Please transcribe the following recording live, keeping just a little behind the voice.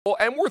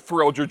And we're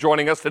thrilled you're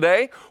joining us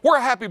today. We're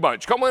a happy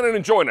bunch. Come on in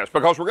and join us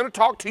because we're going to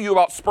talk to you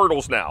about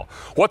spurtles now.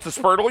 What's a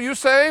spurtle, you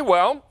say?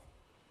 Well,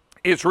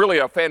 it's really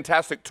a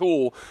fantastic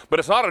tool, but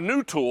it's not a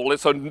new tool.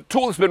 It's a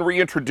tool that's been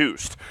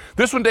reintroduced.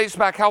 This one dates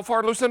back how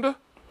far, Lucinda?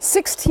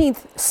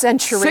 16th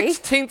century.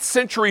 16th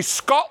century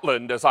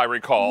Scotland, as I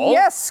recall.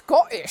 Yes,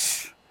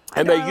 Scottish.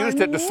 And they used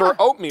it to stir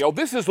oatmeal.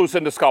 This is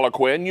Lucinda Scala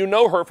Quinn. You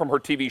know her from her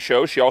TV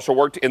show. She also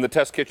worked in the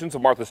test kitchens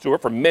of Martha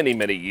Stewart for many,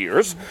 many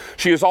years.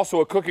 She is also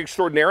a cook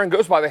extraordinaire and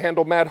goes by the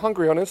handle Mad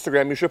Hungry on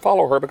Instagram. You should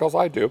follow her because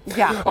I do.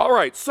 Yeah. All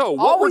right, so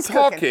what Always we're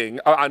talking,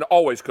 and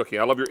always cooking.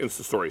 I love your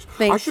Insta stories.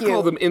 Thank I should you.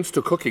 call them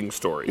Insta cooking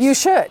stories. You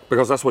should.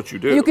 Because that's what you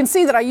do. You can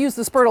see that I use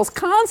the spurtles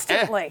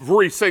constantly.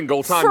 Every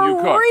single time For you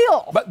cook.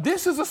 real. But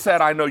this is a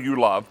set I know you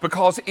love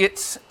because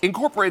it's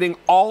incorporating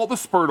all the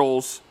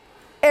spurtles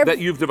that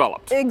you've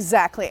developed.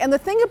 Exactly. And the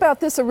thing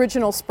about this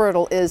original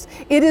spurtle is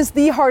it is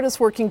the hardest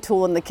working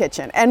tool in the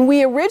kitchen. And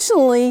we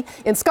originally,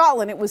 in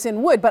Scotland, it was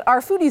in wood, but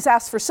our foodies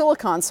asked for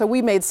silicone, so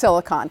we made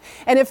silicone.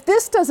 And if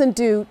this doesn't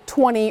do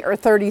 20 or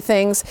 30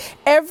 things,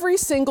 every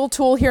single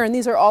tool here, and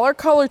these are all our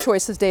color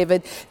choices,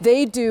 David,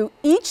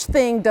 each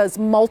thing does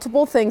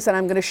multiple things, and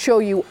I'm going to show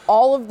you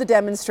all of the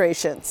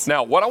demonstrations.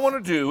 Now, what I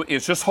want to do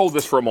is just hold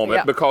this for a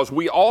moment because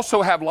we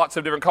also have lots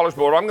of different colors,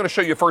 but what I'm going to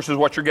show you first is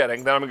what you're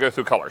getting, then I'm going to go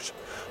through colors.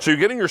 So you're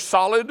getting your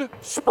solid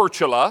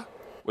spatula,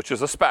 which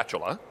is a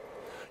spatula.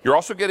 You're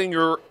also getting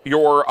your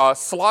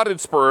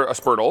slotted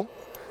spurtle.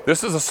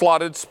 This is a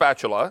slotted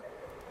spatula.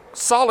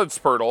 Solid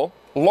spurtle,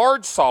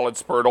 large solid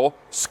spurtle,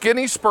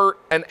 skinny spurt,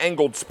 and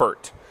angled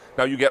spurt.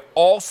 Now you get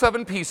all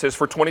 7 pieces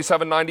for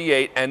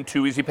 $27.98 and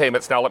 2 easy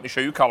payments. Now let me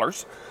show you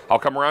colors. I'll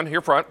come around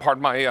here front.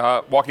 Pardon my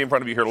walking in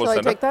front of you here,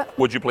 Lucinda. Shall I take that?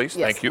 Would you please?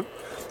 Yes. Thank you.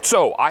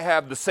 So I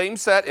have the same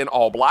set in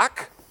all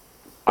black.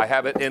 I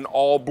have it in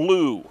all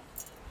blue.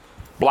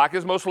 Black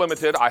is most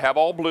limited. I have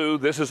all blue.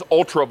 This is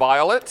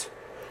ultraviolet.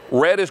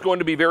 Red is going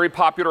to be very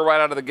popular right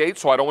out of the gate,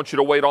 so I don't want you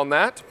to wait on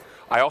that.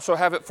 I also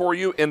have it for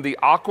you in the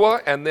aqua,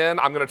 and then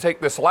I'm going to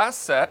take this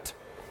last set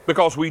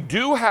because we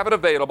do have it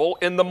available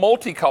in the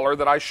multicolor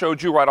that I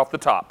showed you right off the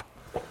top.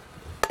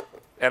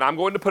 And I'm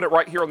going to put it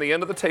right here on the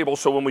end of the table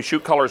so when we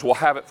shoot colors, we'll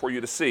have it for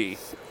you to see.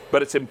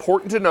 But it's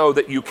important to know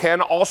that you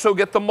can also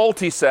get the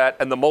multi-set,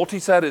 and the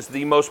multi-set is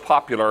the most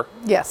popular.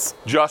 Yes.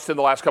 Just in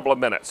the last couple of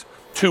minutes.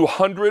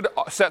 200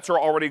 sets are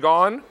already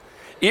gone.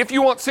 If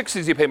you want 6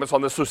 easy payments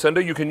on this,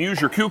 Lucinda, you can use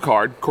your Q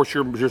card. Of course,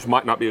 yours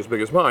might not be as big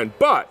as mine,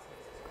 but...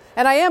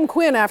 And I am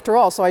Quinn after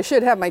all, so I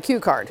should have my Q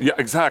card. Yeah,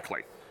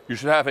 exactly. You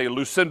should have a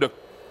Lucinda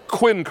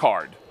Quinn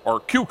card or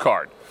Q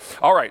card.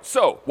 All right,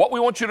 so what we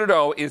want you to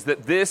know is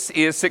that this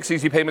is 6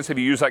 easy payments if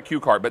you use that Q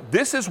card, but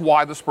this is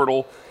why the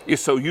spurtle is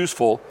so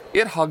useful.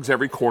 It hugs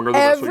every corner of the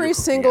vessel. Every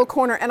single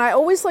corner. And I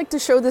always like to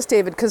show this,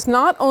 David, because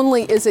not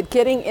only is it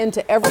getting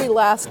into every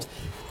last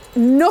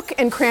nook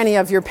and cranny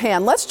of your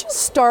pan. Let's just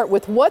start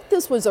with what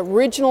this was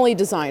originally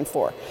designed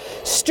for.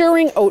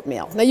 Stirring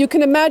oatmeal. Now you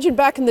can imagine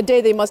back in the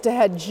day they must have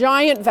had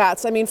giant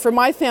vats. I mean, for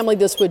my family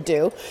this would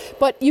do.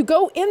 But you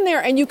go in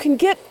there and you can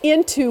get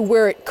into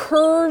where it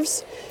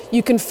curves.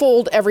 You can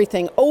fold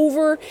everything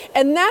over,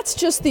 and that's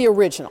just the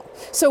original.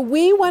 So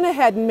we went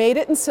ahead and made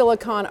it in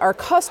silicone. Our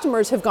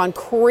customers have gone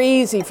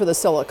crazy for the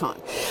silicone.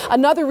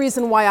 Another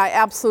reason why I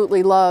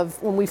absolutely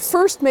love, when we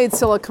first made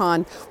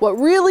silicone, what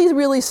really,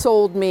 really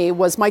sold me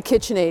was my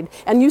KitchenAid.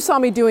 And you saw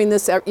me doing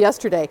this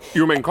yesterday.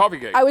 You were making coffee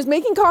cake. I was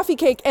making coffee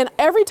cake, and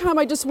every time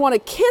I just want to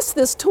kiss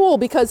this tool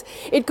because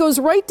it goes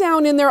right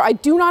down in there. I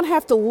do not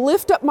have to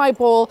lift up my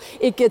bowl.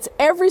 It gets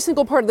every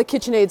single part of the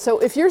KitchenAid. So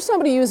if you're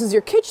somebody who uses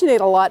your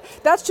KitchenAid a lot,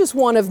 that's just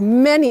one of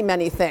many,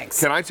 many things.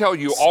 Can I tell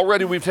you,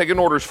 already we've taken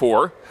orders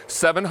for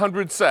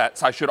 700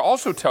 sets. I should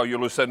also tell you,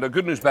 Lucinda,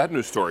 good news, bad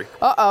news story.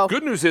 Uh-oh.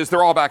 Good news is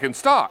they're all back in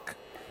stock.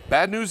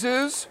 Bad news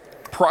is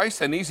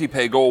price and easy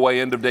pay go away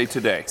end of day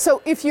today.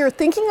 So if you're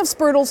thinking of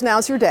spurtles,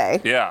 now's your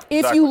day. Yeah, If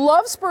exactly. you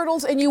love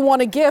spurtles and you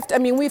want a gift, I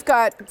mean, we've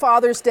got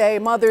Father's Day,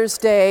 Mother's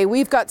Day,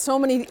 we've got so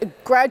many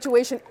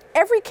graduation.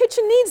 Every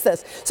kitchen needs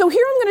this. So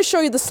here I'm going to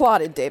show you the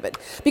slotted, David,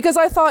 because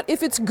I thought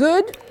if it's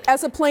good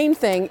as a plain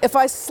thing, if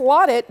I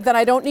slot it, then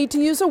I don't need to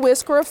use a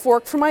whisk or a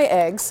fork for my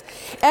eggs.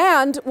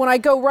 And when I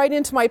go right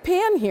into my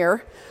pan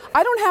here,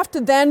 I don't have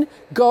to then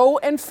go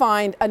and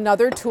find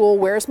another tool.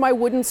 Where's my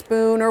wooden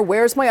spoon or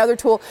where's my other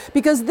tool?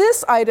 Because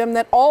this item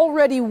that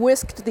already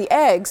whisked the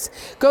eggs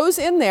goes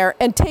in there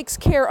and takes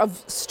care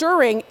of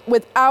stirring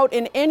without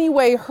in any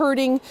way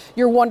hurting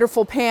your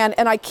wonderful pan.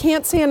 And I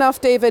can't say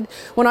enough, David,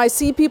 when I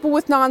see people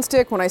with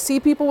nonstick, when I see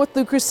people with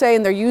Le Creuset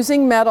and they're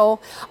using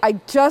metal, I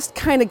just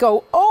kind of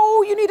go,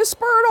 oh, you need a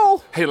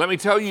spurtle. Hey, let me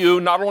tell you,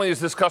 not only is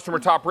this customer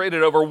top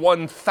rated, over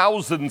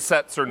 1,000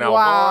 sets are now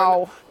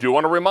Wow. gone. Do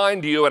want to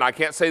remind you, and I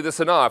can't say this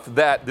enough,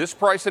 that this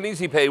price and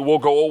easy pay will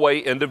go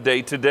away end of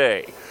day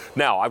today.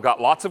 Now, I've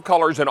got lots of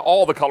colors, and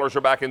all the colors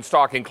are back in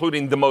stock,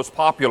 including the most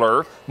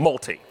popular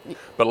multi.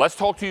 But let's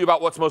talk to you about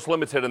what's most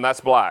limited, and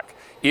that's black.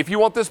 If you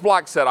want this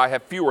black set, I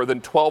have fewer than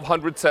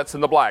 1,200 sets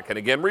in the black. And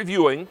again,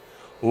 reviewing,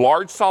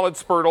 large solid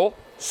spurtle,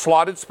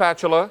 slotted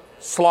spatula,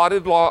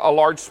 slotted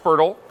large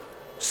spurtle,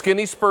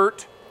 skinny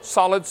spurt,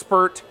 solid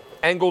spurt,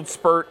 angled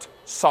spurt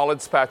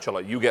solid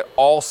spatula. You get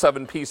all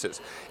 7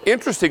 pieces.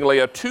 Interestingly,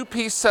 a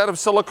 2-piece set of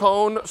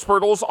silicone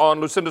spurtles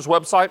on Lucinda's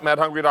website,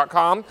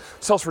 madhungry.com,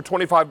 sells for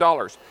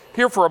 $25.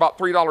 Here for about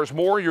 $3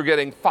 more, you're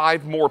getting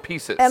 5 more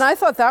pieces. And I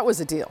thought that was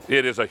a deal.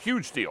 It is a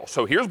huge deal.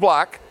 So here's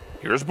black,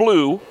 here's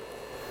blue.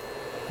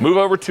 Move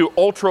over to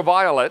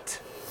ultraviolet.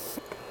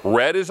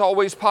 Red is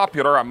always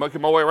popular. I'm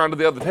making my way around to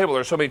the other table.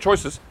 There's so many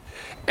choices.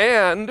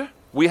 And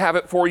we have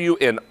it for you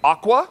in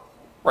aqua,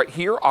 right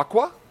here,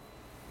 aqua.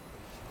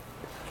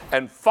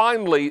 And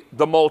finally,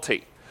 the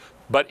multi.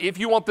 But if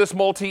you want this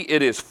multi,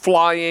 it is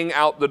flying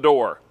out the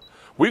door.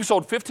 We've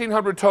sold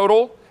 1,500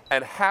 total,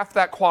 and half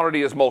that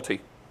quantity is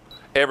multi.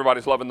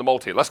 Everybody's loving the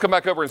multi. Let's come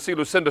back over and see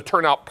Lucinda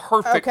turn out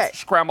perfect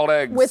scrambled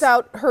eggs.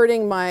 Without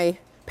hurting my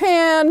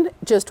pan,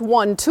 just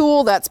one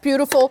tool, that's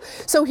beautiful.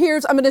 So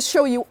I'm going to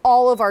show you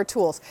all of our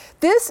tools.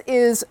 This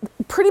is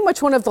pretty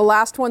much one of the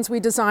last ones we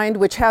designed,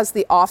 which has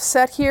the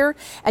offset here,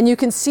 and you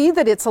can see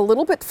that it's a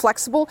little bit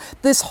flexible.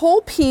 This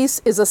whole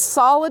piece is a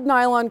solid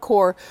nylon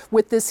core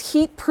with this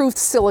heat-proof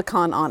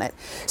silicone on it.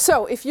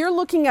 So if you're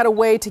looking at a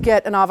way to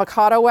get an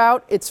avocado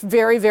out, it's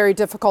very, very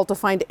difficult to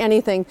find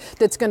anything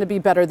that's going to be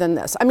better than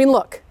this. I mean,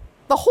 look.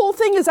 The whole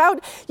thing is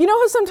out. You know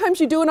how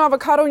sometimes you do an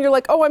avocado and you're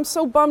like, oh, I'm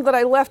so bummed that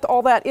I left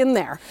all that in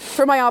there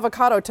for my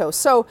avocado toast.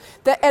 So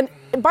and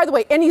by the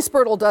way, any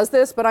spurtle does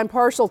this, but I'm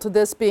partial to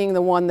this being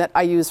the one that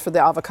I use for the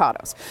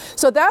avocados.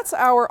 So that's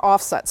our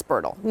offset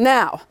spurtle.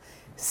 Now,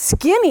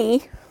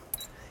 skinny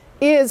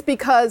is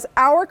because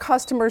our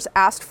customers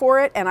asked for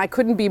it, and I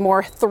couldn't be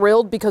more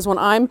thrilled, because when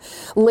I'm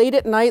late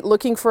at night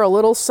looking for a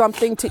little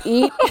something to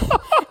eat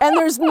and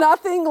there's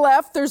nothing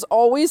left, there's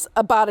always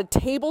about a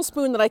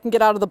tablespoon that I can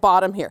get out of the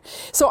bottom here.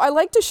 So I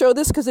like to show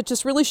this because it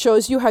just really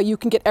shows you how you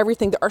can get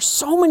everything. There are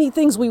so many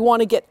things we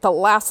want to get the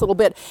last little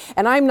bit,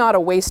 and I'm not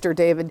a waster,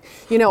 David.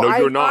 You know, no,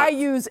 you're not. I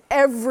use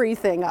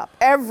everything up,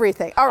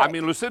 everything. All right. I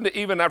mean, Lucinda,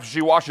 even after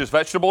she washes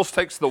vegetables,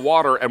 takes the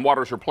water and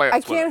waters her plants.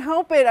 I can't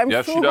help it. I'm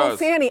yes, frugal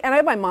Fanny, and I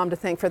have my mom to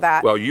thank for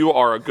that. Well, you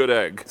are a good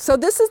egg. So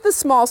this is the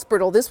small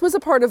spurtle. This was a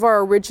part of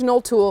our original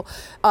tool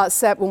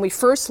set when we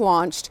first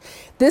launched.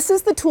 This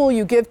is the tool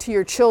you give to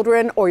your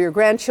children or your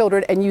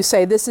grandchildren, and you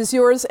say, this is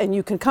yours, and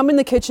you can come in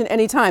the kitchen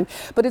anytime.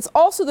 But it's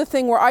also the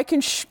thing where I can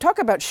talk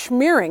about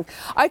schmearing.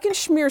 I can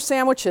schmear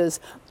sandwiches.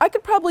 I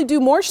could probably do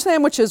more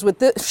sandwiches with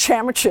this.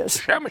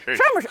 Sandwiches.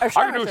 I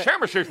can do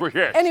sandwiches with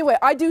this. Anyway,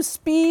 I do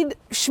speed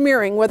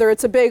schmearing, whether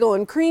it's a bagel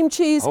and cream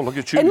cheese. Oh, look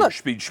at you, and look,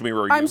 speed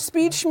schmearer. I'm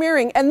speed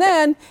schmearing. And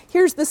then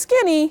here's the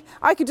skinny.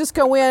 I could just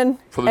go in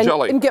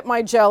and get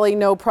my jelly,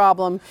 no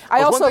problem.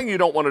 One thing you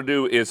don't want to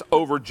do is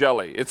over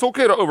jelly. It's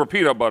okay to over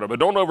peanut butter, but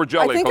don't over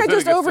jelly. I think I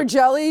just over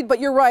jellied, but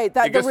you're right.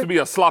 It gets to be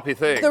a sloppy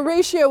thing. The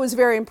ratio is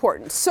very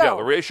important. So yeah,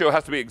 the ratio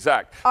has to be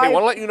exact. Hey, I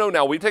want to let you know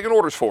now, we've taken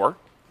orders for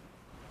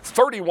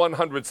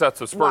 3,100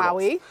 sets of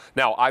spurtles. Wowie.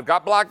 Now, I've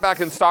got black back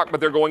in stock, but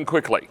they're going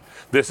quickly.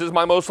 This is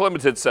my most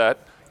limited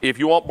set. If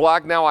you want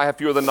black now, I have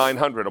fewer than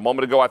 900. A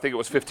moment ago, I think it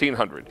was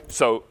 1,500.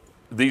 So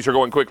these are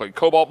going quickly.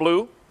 Cobalt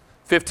blue,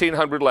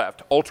 1,500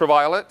 left.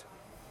 Ultraviolet,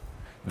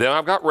 then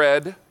I've got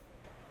red,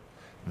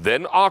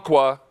 then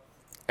aqua,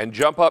 and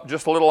jump up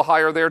just a little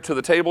higher there to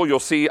the table, you'll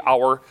see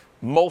our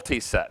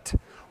multi-set,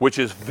 which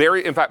is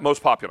in fact,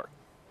 most popular.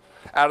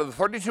 Out of the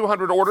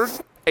 3,200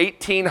 orders,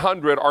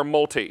 1,800 are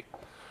multi.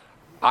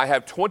 I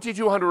have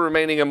 2,200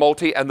 remaining in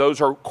multi, and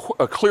those are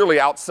clearly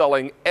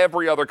outselling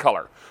every other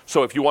color.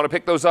 So if you want to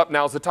pick those up,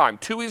 now's the time.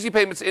 2 easy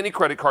payments, any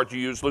credit card you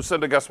use.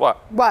 Lucinda, guess what?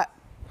 What?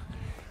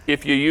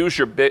 If you use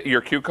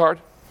your Q card,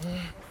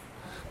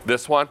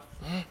 this one,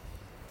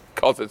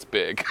 because it's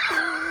big.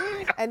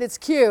 And it's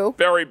Q.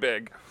 Very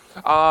big.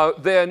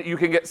 Then you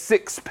can get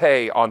 6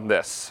 pay on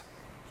this.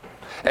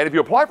 And if you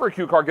apply for a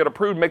Q card, get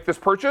approved, make this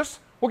purchase,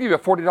 we'll give you a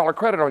 $40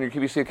 credit on your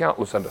QVC account,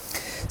 Lucinda.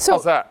 So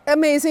how's that?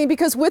 Amazing,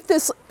 because with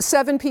this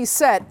 7-piece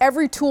set,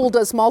 every tool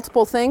does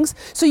multiple things.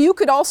 So you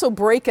could also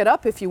break it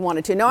up if you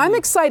wanted to. Now I'm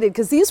excited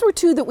because these were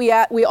 2 that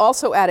we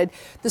also added,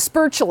 the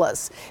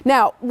spatulas.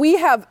 Now we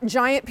have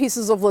giant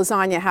pieces of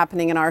lasagna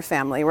happening in our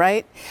family,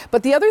 right?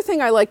 But the other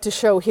thing I like to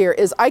show here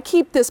is I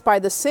keep this by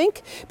the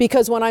sink,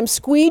 because when I'm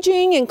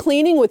squeegeeing and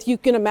cleaning you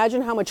can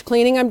imagine how much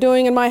cleaning I'm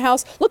doing in my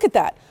house. Look at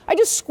that. I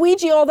just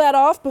squeegee all that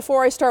off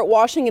before I start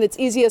washing, and it's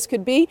easy as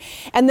could be.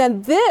 And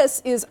then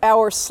this is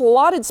our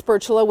slotted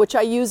spatula, which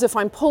I use if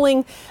I'm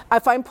pulling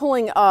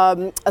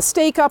a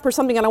steak up or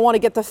something and I want to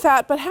get the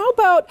fat. But how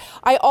about,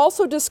 I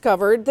also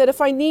discovered that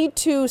if I need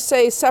to,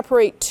 say,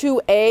 separate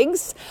 2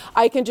 eggs,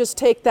 I can just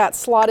take that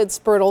slotted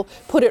spurtle,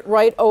 put it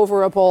right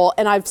over a bowl,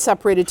 and I've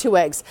separated 2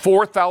 eggs.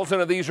 4,000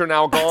 of these are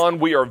now gone.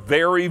 We are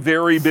very,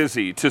 very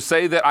busy. To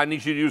say that I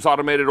need you to use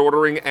automated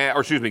ordering,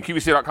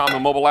 QVC.com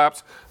and mobile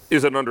apps,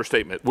 is an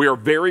understatement. We are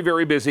very,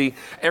 very busy.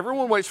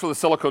 Everyone waits for the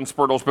silicone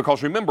spurtles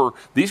because remember,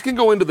 these can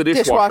go into the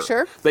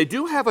dishwasher. They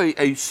do have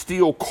a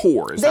steel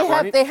core, is that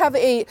right? They have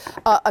a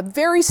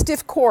very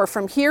stiff core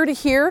from here to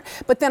here,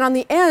 but then on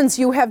the ends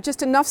you have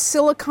just enough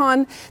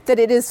silicone that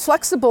it is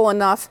flexible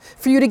enough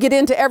for you to get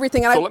into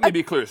everything. And so let me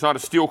be clear, it's not a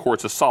steel core,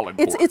 it's a solid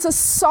core.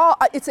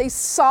 It's a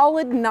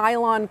solid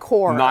nylon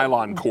core.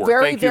 Nylon core.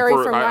 Very, Thank you very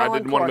for, firm I nylon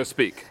didn't core. want to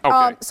misspeak.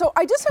 Okay. So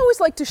I just always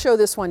like to show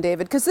this one,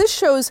 David, because this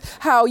shows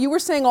how you were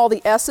saying all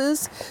the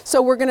S's.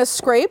 So we're going to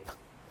scrape,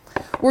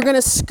 we're going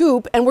to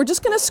scoop, and we're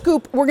just going to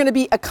scoop. We're going to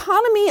be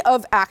economy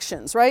of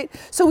actions, right?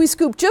 So we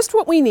scoop just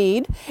what we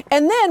need.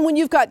 And then when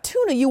you've got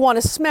tuna, you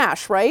want to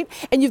smash, right?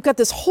 And you've got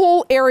this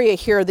whole area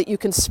here that you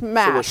can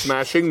smash. So we're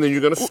smashing, then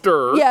you're going to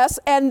stir. Yes,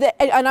 and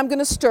I'm going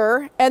to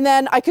stir, and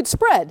then I could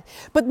spread.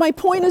 But my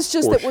point is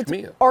just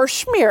or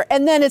schmear.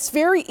 And then it's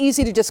very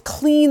easy to just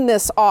clean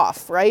this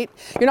off, right?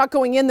 You're not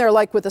going in there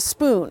like with a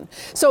spoon.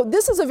 So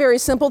this is a very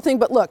simple thing,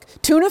 but look,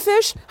 tuna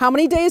fish, how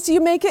many days do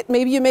you make it?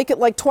 Maybe you make it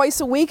like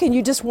twice a week, and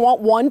you just want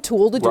one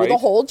tool to do the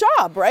whole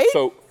job, right?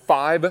 So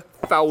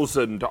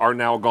 5,000 are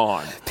now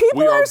gone.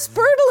 People are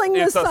spurtling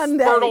this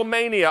Sunday. It's a spurtle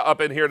mania up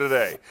in here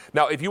today.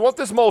 Now, if you want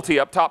this multi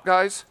up top,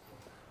 guys,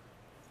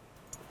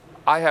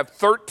 I have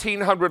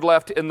 1,300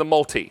 left in the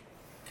multi.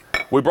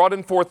 We brought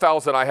in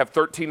 4,000. I have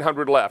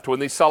 1,300 left. When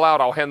these sell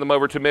out, I'll hand them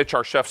over to Mitch,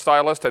 our chef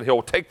stylist, and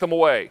he'll take them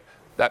away.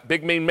 That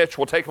big mean Mitch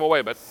will take them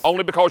away, but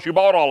only because you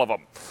bought all of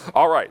them.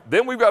 All right,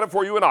 then we've got it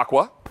for you in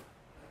aqua.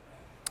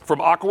 From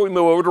aqua, we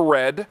move over to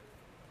red.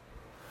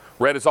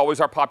 Red is always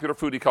our popular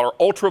foodie color.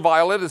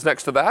 Ultraviolet is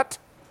next to that.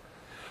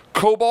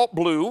 Cobalt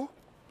blue,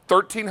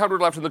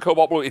 1,300 left in the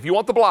cobalt blue. If you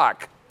want the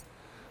black,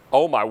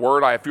 oh my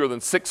word, I have fewer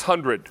than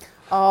 600.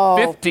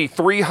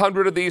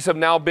 5,300 of these have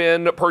now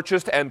been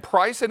purchased, and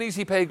price and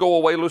easy pay go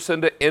away,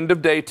 Lucinda, end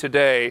of day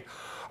today.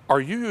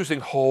 Are you using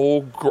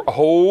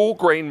whole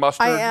grain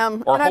mustard? I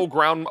am. Or whole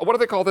ground, what do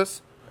they call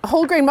this?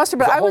 Whole grain mustard,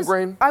 but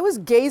I was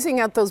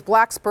gazing at those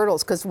black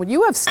spurtles because when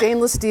you have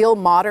stainless steel,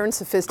 modern,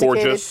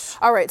 sophisticated. Gorgeous.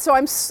 All right, so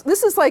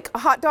this is like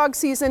hot dog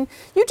season.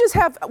 You just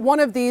have one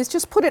of these,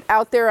 just put it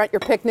out there at your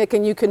picnic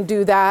and you can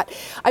do that.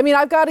 I mean,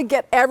 I've got to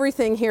get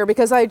everything here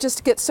because I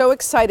just get so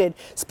excited.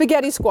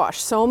 Spaghetti squash.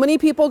 So many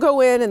people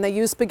go in and they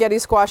use spaghetti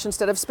squash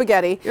instead of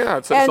spaghetti. Yeah,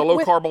 it's a low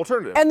carb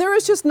alternative. And there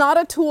is just not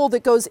a tool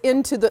that goes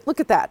into look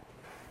at that.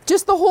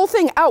 Just the whole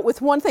thing out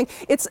with one thing.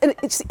 It's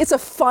a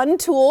fun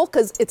tool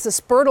because it's a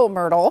spurtle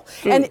myrtle,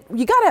 and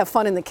you got to have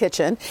fun in the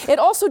kitchen. It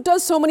also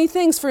does so many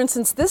things. For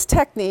instance, this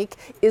technique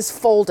is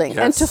folding.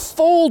 Yes. And to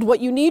fold, what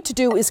you need to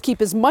do is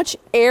keep as much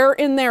air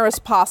in there as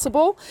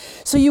possible.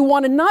 So you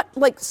want to not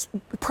like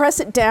press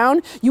it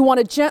down. You want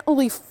to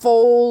gently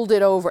fold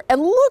it over.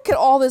 And look at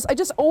all this. I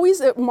just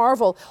always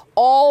marvel.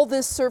 All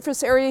this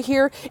surface area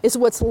here is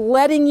what's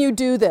letting you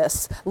do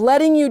this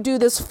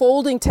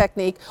folding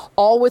technique,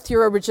 all with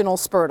your original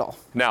spurtle.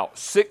 Now,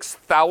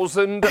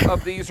 6,000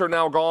 of these are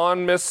now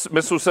gone, Miss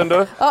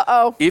Lucinda.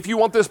 Uh-oh. If you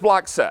want this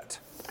black set,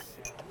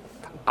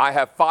 I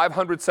have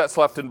 500 sets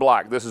left in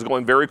black. This is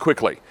going very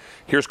quickly.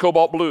 Here's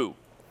cobalt blue,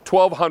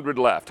 1,200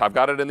 left. I've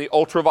got it in the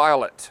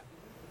ultraviolet.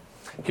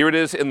 Here it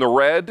is in the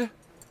red.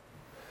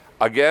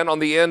 Again, on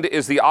the end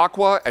is the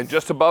aqua, and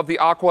just above the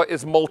aqua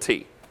is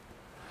multi.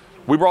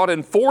 We brought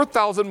in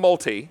 4,000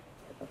 multi,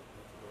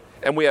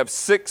 and we have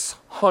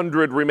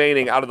 600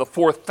 remaining out of the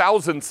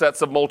 4,000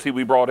 sets of multi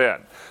we brought in.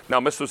 Now,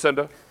 Miss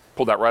Lucinda,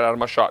 pull that right out of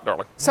my shot,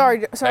 darling.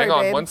 Sorry, hang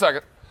on babe. 1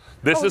 second.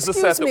 This is the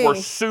set that we're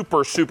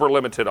super, super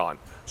limited on.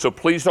 So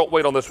please don't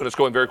wait on this one. It's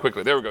going very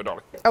quickly. There we go,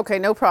 darling. Okay,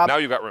 no problem.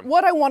 Now you got room.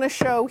 What I want to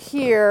show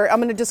here, I'm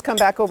going to just come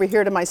back over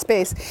here to my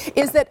space,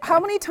 is that how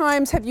many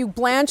times have you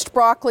blanched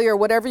broccoli or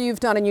whatever you've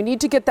done and you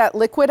need to get that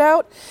liquid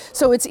out?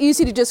 So it's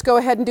easy to just go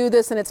ahead and do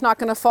this and it's not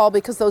going to fall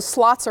because those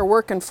slots are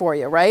working for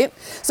you, right?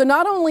 So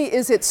not only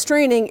is it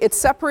straining, it's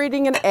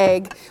separating an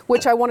egg,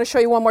 which I want to show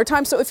you one more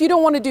time. So if you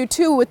don't want to do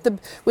two with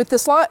the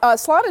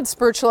slotted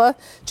spatula,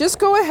 just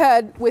go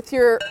ahead with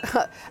your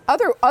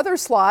other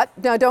slot.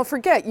 Now don't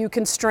forget, you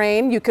can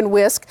strain, you can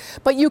whisk,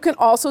 but you can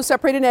also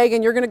separate an egg,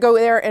 and you're going to go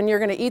there and you're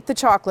going to eat the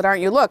chocolate,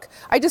 aren't you? Look,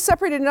 I just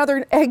separated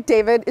another egg,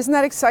 David. Isn't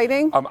that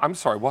exciting? I'm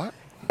sorry, what?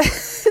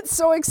 It's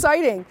so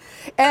exciting.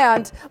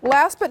 And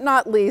last but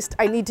not least,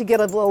 I need to give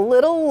a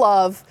little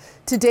love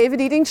to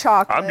David eating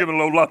chocolate. I'm giving a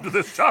little love to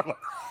this chocolate.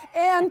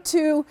 And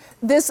to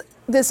this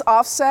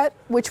offset,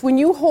 which when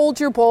you hold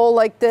your bowl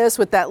like this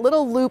with that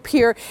little loop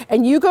here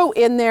and you go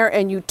in there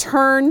and you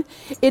turn,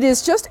 it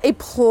is just a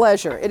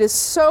pleasure. It is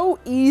so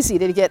easy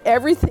to get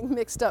everything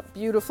mixed up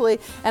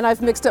beautifully, and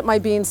I've mixed up my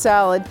bean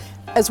salad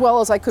as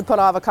well as I could put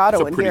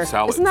avocado in here.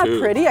 Salad Isn't that too.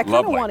 pretty? I kind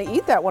of Lovely. want to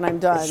eat that when I'm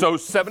done. So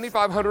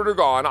 7,500 are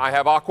gone. I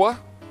have aqua.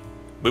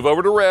 Move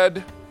over to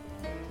red.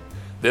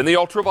 Then the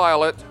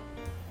ultraviolet.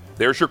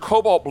 There's your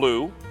cobalt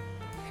blue.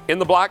 In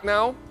the black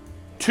now.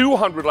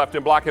 200 left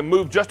in black, and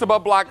move just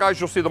above black, guys.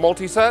 You'll see the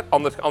multi-set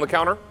on the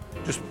counter.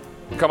 Just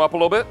come up a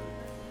little bit.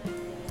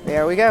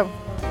 There we go.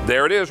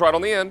 There it is, right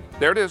on the end.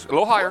 There it is, a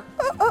little higher.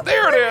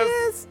 There it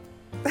is.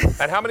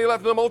 And how many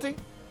left in the multi?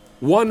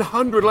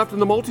 100 left in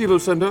the multi,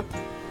 Lucinda.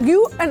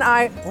 you and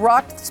I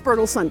rocked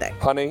Spurtle Sunday.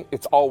 Honey,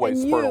 it's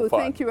always And Spurtle you, fun.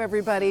 thank you,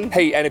 everybody.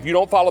 Hey, and if you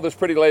don't follow this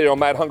pretty lady on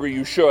Mad Hungry,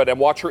 you should. And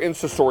watch her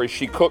Insta story.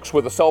 She cooks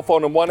with a cell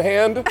phone in one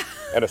hand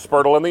and a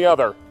Spurtle in the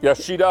other.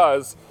 Yes, she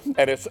does.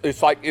 And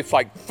it's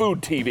like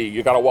food TV.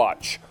 You got to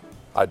watch.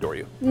 I adore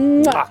you.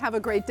 Have a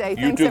great day. You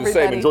Thanks, do the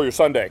everybody. same. Enjoy your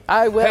Sunday.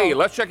 I will. Hey,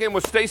 let's check in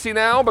with Stacy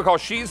now because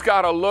she's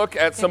got a look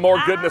at some more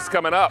goodness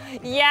coming up.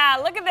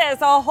 Yeah, look at this.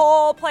 A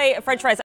whole plate of French fries.